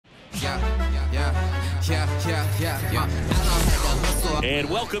And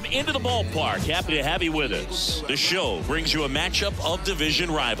welcome into the ballpark. Happy to have you with us. The show brings you a matchup of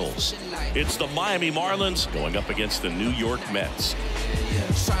division rivals. It's the Miami Marlins going up against the New York Mets.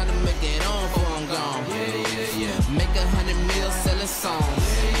 Trying to make it on before I'm gone. Make 100 mil selling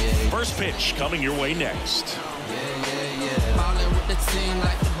songs. First pitch coming your way next. Ballin' with the team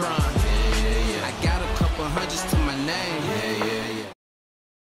like LeBron. I got a couple hundreds to my name.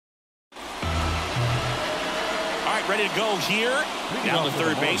 All right, ready to go here. Now the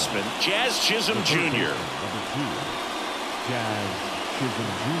third baseman, Jazz Chisholm Jr. Jazz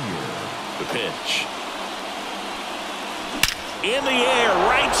Chisholm Jr. The pitch. In the air,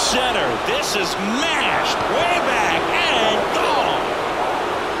 right center. This is mashed way back and gone.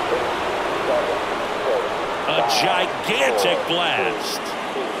 A gigantic blast.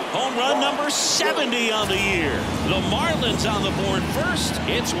 Home run number 70 on the year. The Marlins on the board first.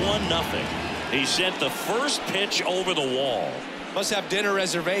 It's 1-0. He sent the first pitch over the wall. Must have dinner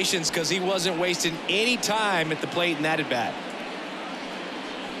reservations because he wasn't wasting any time at the plate in that at bat.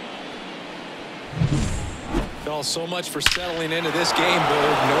 Oh, so much for settling into this game,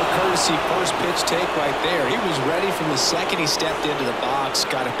 Boog. No courtesy first pitch take right there. He was ready from the second he stepped into the box,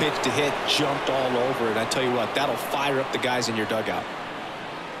 got a pitch to hit, jumped all over it. I tell you what, that'll fire up the guys in your dugout.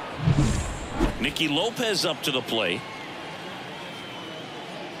 Nicky Lopez up to the plate.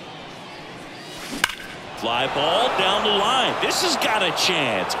 Fly ball down the line. This has got a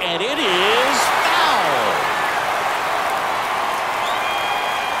chance, and it is foul.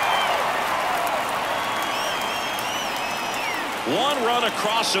 One run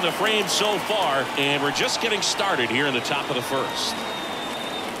across in the frame so far, and we're just getting started here in the top of the first.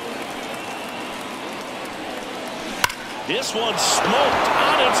 This one smoked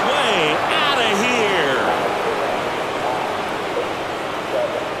on its way out of here.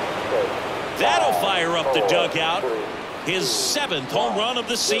 That'll fire up the dugout. His 7th home run of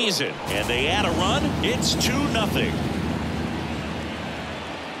the season. And they add a run. It's 2-0.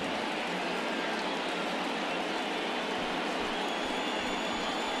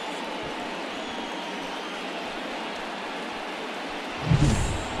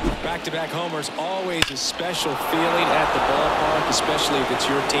 Back-to-back homers, always a special feeling at the ballpark, especially if it's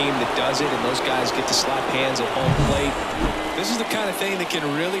your team that does it and those guys get to slap hands at home plate. This is the kind of thing that can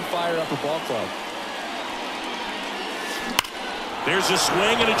really fire up a ball club. There's a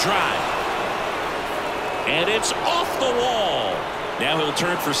swing and a drive. And it's off the wall. Now he'll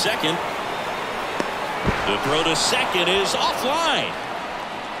turn for second. The throw to second is offline.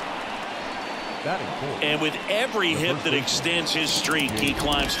 And with every hit that extends his streak, he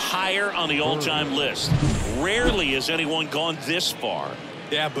climbs higher on the all-time list. Rarely has anyone gone this far.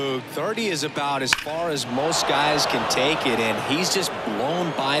 Yeah, Boog, 30 is about as far as most guys can take it, and he's just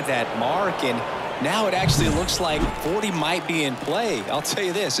blown by that mark, and now it actually looks like 40 might be in play. I'll tell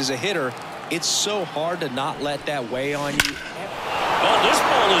you this, as a hitter, it's so hard to not let that weigh on you. Well, this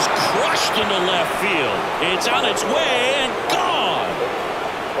ball is crushed into left field. It's on its way and gone.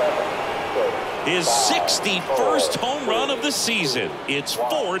 His 61st home run of the season. It's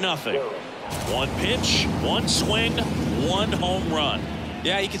 4-0. One pitch, one swing, one home run.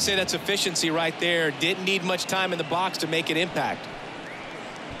 Yeah, you could say that's efficiency right there. Didn't need much time in the box to make an impact.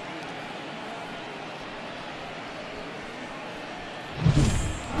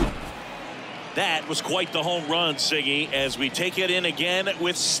 That was quite the home run, Siggy, as we take it in again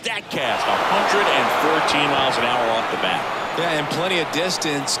with StatCast. 114 miles an hour off the bat. Yeah, and plenty of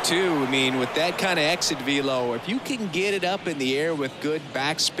distance, too. I mean, with that kind of exit velo, if you can get it up in the air with good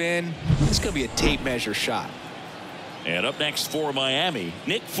backspin, it's going to be a tape measure shot. And up next for Miami,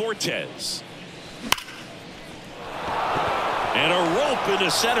 Nick Fortes. And a rope into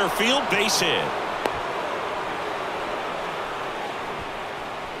center field, base hit.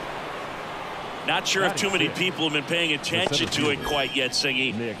 Not sure if too many people have been paying attention to it quite yet,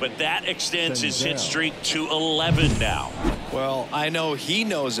 Siggy, but that extends his hit streak to 11 now. Well, I know he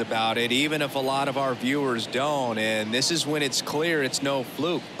knows about it, even if a lot of our viewers don't, and this is when it's clear it's no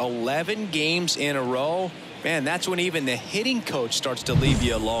fluke. 11 games in a row. Man, that's when even the hitting coach starts to leave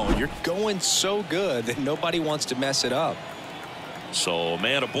you alone. You're going so good that nobody wants to mess it up. So,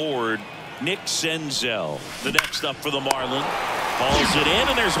 man aboard, Nick Senzel. The next up for the Marlins. Balls it in,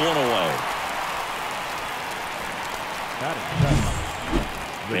 and there's one away.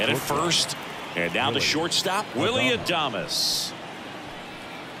 Man at first, and now the shortstop, Willy Adames.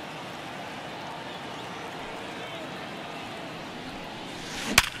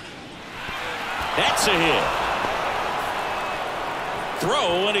 That's a hit.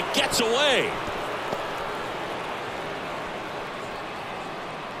 Throw, and it gets away.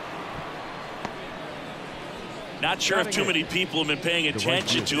 Not sure if too many people have been paying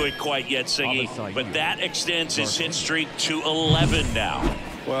attention to it quite yet, Singy, but that extends his hit streak to 11 now.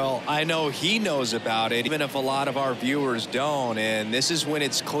 Well, I know he knows about it, even if a lot of our viewers don't. And this is when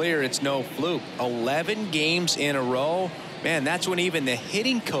it's clear it's no fluke. 11 games in a row. Man, that's when even the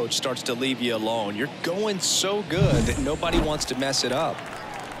hitting coach starts to leave you alone. You're going so good that nobody wants to mess it up.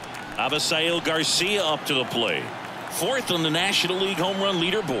 Avisail Garcia up to the plate. 4th on the National League home run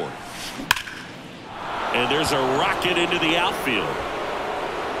leaderboard. And there's a rocket into the outfield.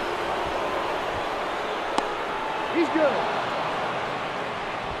 He's good.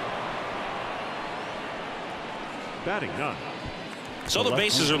 Batting none. So the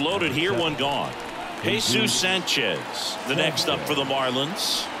bases are loaded here, one gone. Jesus Sanchez, the next up for the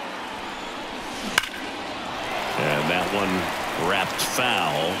Marlins. And that one wrapped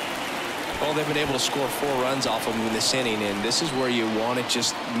foul. Well, they've been able to score 4 runs off of him in this inning, and this is where you want to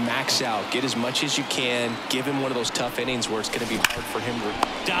just max out, get as much as you can, give him one of those tough innings where it's going to be hard for him to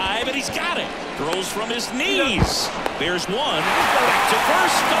Dive, and he's got it. Throws from his knees. There's one. Back to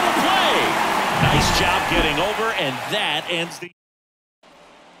first. Double play. Nice job getting over, and that ends the.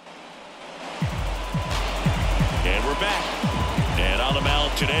 And we're back. And on the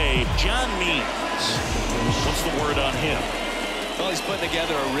mound today, John Means. What's the word on him? Well, he's putting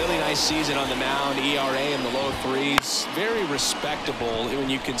together a really nice season on the mound. ERA in the low 3s. Very respectable when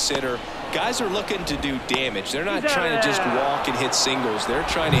you consider guys are looking to do damage. They're not trying to just walk and hit singles. They're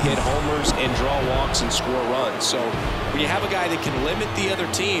trying to hit homers and draw walks and score runs. So when you have a guy that can limit the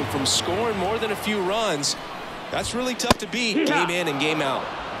other team from scoring more than a few runs, that's really tough to beat game in and game out.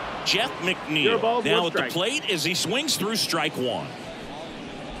 Jeff McNeil now at the plate as he swings through strike 1.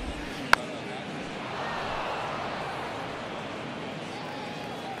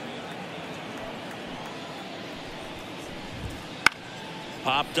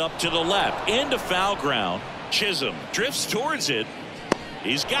 Popped up to the left into foul ground. Chisholm drifts towards it.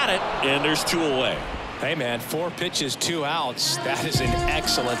 He's got it, and there's 2 away. Hey man, 4 pitches, 2 outs. That is an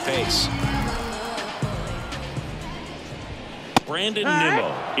excellent pace. Brandon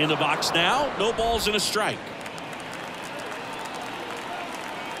Nimmo in the box now. No balls and a strike.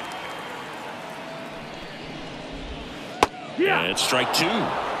 And strike 2.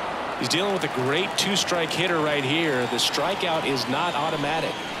 He's dealing with a great 2-strike hitter right here. The strikeout is not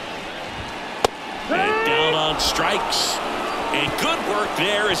automatic. And down on strikes. And good work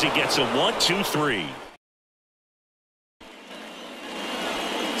there as he gets a 1-2-3.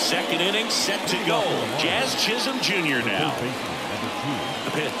 Second inning set to go. Jazz Chisholm Jr. now.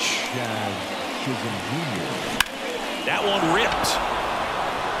 The pitch. Jazz Chisholm Jr. That one ripped.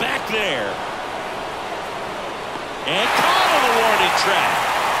 Back there. And caught on the warning track.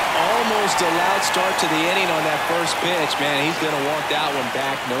 Almost a loud start to the inning on that first pitch. Man, he's going to want that one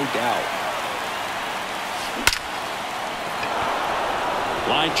back, no doubt.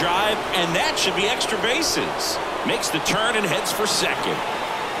 Line drive, and that should be extra bases. Makes the turn and heads for second.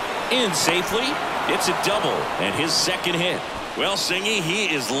 In safely. It's a double and his second hit. Well, Singy,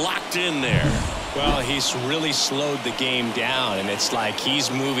 he is locked in there. Well, he's really slowed the game down, and it's like he's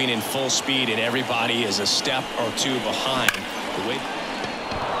moving in full speed, and everybody is a step or 2 behind. The way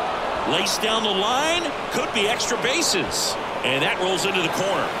Laced down the line, could be extra bases. And that rolls into the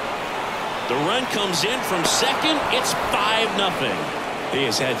corner. The run comes in from second. It's 5-0. He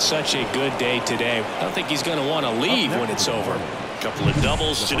has had such a good day today. I don't think he's going to want to leave when it's over. A couple of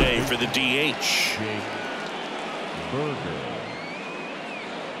doubles today for the DH.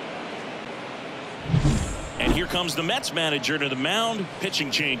 And here comes the Mets manager to the mound.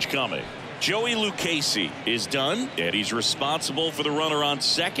 Pitching change coming. Joey Lucchesi is done, and he's responsible for the runner on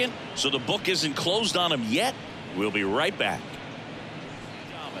second, so the book isn't closed on him yet. We'll be right back.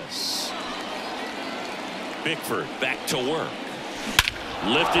 Thomas. Bickford back to work.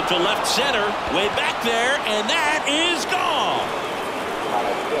 Lifted to left center, way back there, and that is gone.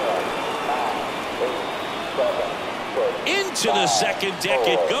 Into the second deck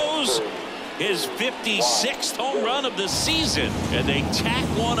it goes. His 56th home run of the season, and they tack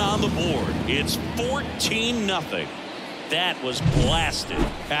one on the board. It's 14-0. That was blasted.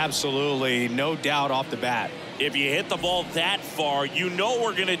 Absolutely, no doubt off the bat. If you hit the ball that far, you know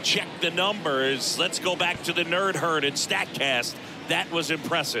we're going to check the numbers. Let's go back to the Nerd Herd and StatCast. That was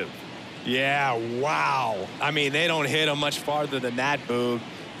impressive. Yeah, wow. I mean, they don't hit him much farther than that, Boog.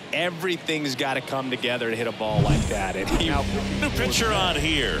 Everything's got to come together to hit a ball like that. And new pitcher on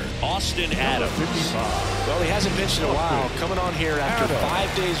here, Austin Adams. Well, he hasn't pitched in a while, coming on here after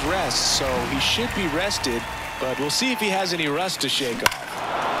 5 days rest, so he should be rested, but we'll see if he has any rust to shake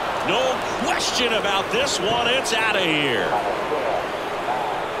off. No question about this one. It's out of here.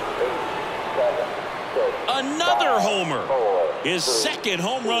 another homer. His second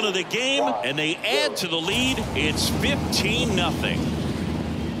home run of the game, and they add to the lead. It's 15-0.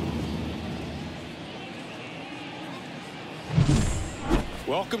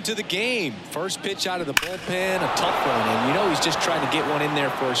 Welcome to the game. First pitch out of the bullpen, a tough one. And you know he's just trying to get one in there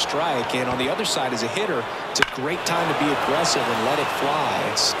for a strike. And on the other side, as a hitter, it's a great time to be aggressive and let it fly.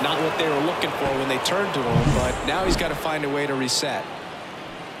 It's not what they were looking for when they turned to him, but now he's got to find a way to reset.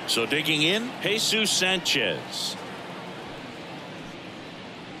 So digging in, Jesus Sanchez.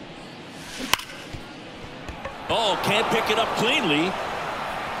 Oh, can't pick it up cleanly.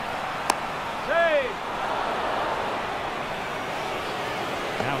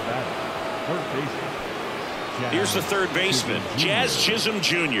 Now batting, third baseman. Here's the third baseman, Jazz Chisholm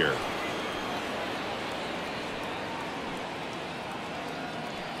Jr.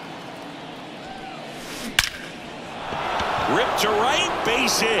 Ripped to right,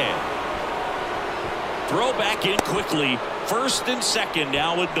 base hit. Throw back in quickly. First and second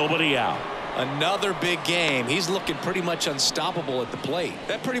now with nobody out. Another big game. He's looking pretty much unstoppable at the plate.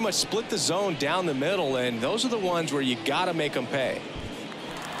 That pretty much split the zone down the middle, and those are the ones where you got to make them pay.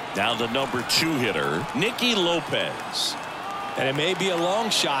 Now the number 2 hitter, Nicky Lopez. And it may be a long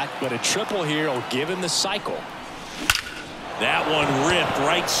shot, but a triple here will give him the cycle. That one ripped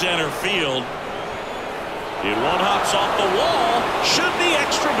right center field. It one hops off the wall. Should be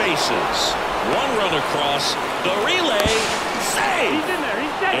extra bases. One run across. The relay. Save! He's in there.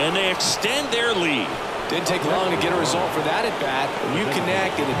 He's dead. And they extend their lead. Didn't take long to get a result for that at bat. When you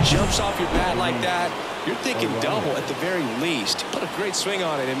connect and it jumps off your bat like that, you're thinking double at the very least. Put a great swing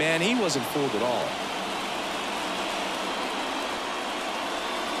on it, and man, he wasn't fooled at all.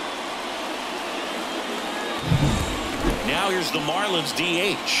 Now here's the Marlins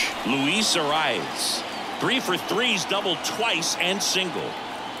DH, Luis Arraez. 3 for 3's doubled twice and single.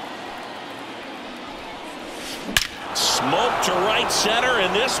 Smoke to right center,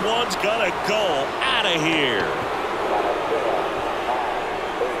 and this one's gonna go out of here.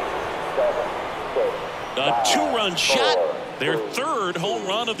 A 2-run shot, their third home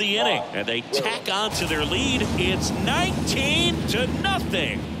run of the inning, and they tack on to their lead. It's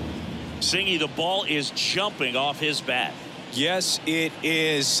 19-0. Singy, the ball is jumping off his bat. Yes, it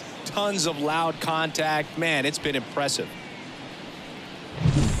is. Tons of loud contact. Man, it's been impressive.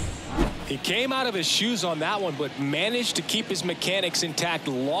 He came out of his shoes on that one, but managed to keep his mechanics intact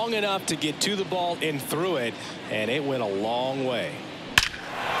long enough to get to the ball and through it, and it went a long way.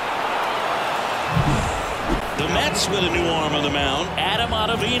 The Mets with a new arm on the mound, Adam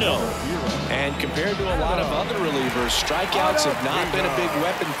Ottavino. And compared to a lot of other relievers, strikeouts have not been a big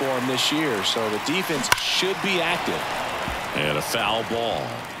weapon for him this year, so the defense should be active. And a foul ball.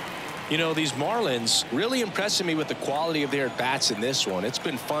 You know, these Marlins really impressing me with the quality of their at-bats in this one. It's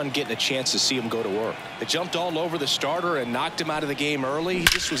been fun getting a chance to see them go to work. They jumped all over the starter and knocked him out of the game early. He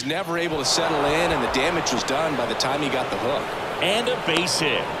just was never able to settle in, and the damage was done by the time he got the hook. And a base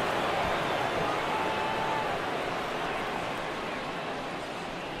hit.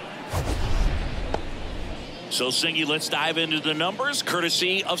 So, Singy, let's dive into the numbers,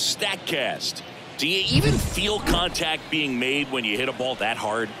 courtesy of StatCast. Do you even feel contact being made when you hit a ball that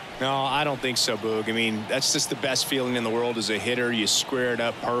hard? No, I don't think so, Boog. I mean, that's just the best feeling in the world as a hitter. You square it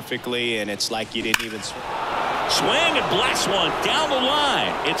up perfectly, and it's like you didn't even swing and blast one down the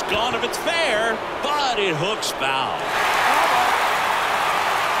line. It's gone if it's fair, but it hooks foul.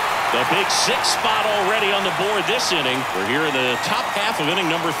 The big 6 spot already on the board this inning. We're here in the top half of inning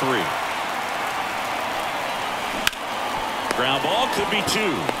number 3. Ground ball could be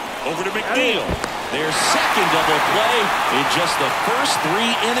 2. Over to McNeil. Their second double play in just the first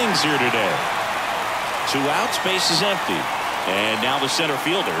 3 innings here today. 2 outs, base is empty. And now the center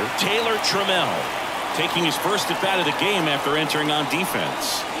fielder, Taylor Trammell, taking his first at bat of the game after entering on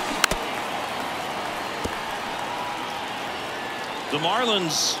defense. The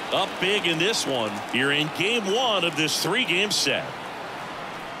Marlins up big in this one here in game 1 of this 3-game set.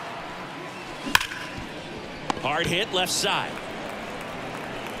 Hard hit left side.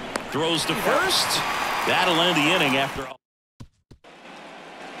 Throws to first. That'll end the inning after all.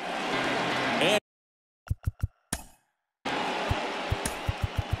 And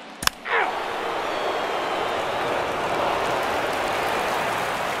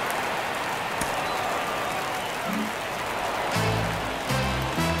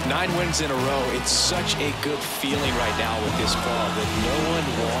 9 wins in a row. It's such a good feeling right now with this club that no one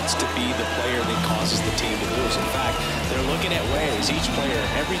wants to be the player that causes the team to lose. In fact, they're looking at ways, each player,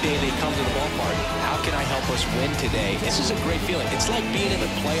 every day they come to the ballpark, how can I help us win today? This is a great feeling. It's like being in the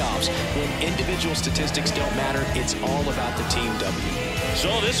playoffs when individual statistics don't matter. It's all about the team W.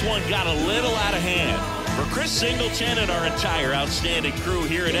 So this one got a little out of hand. For Chris Singleton and our entire outstanding crew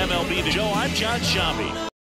here at MLB The Show, I'm John Shambi.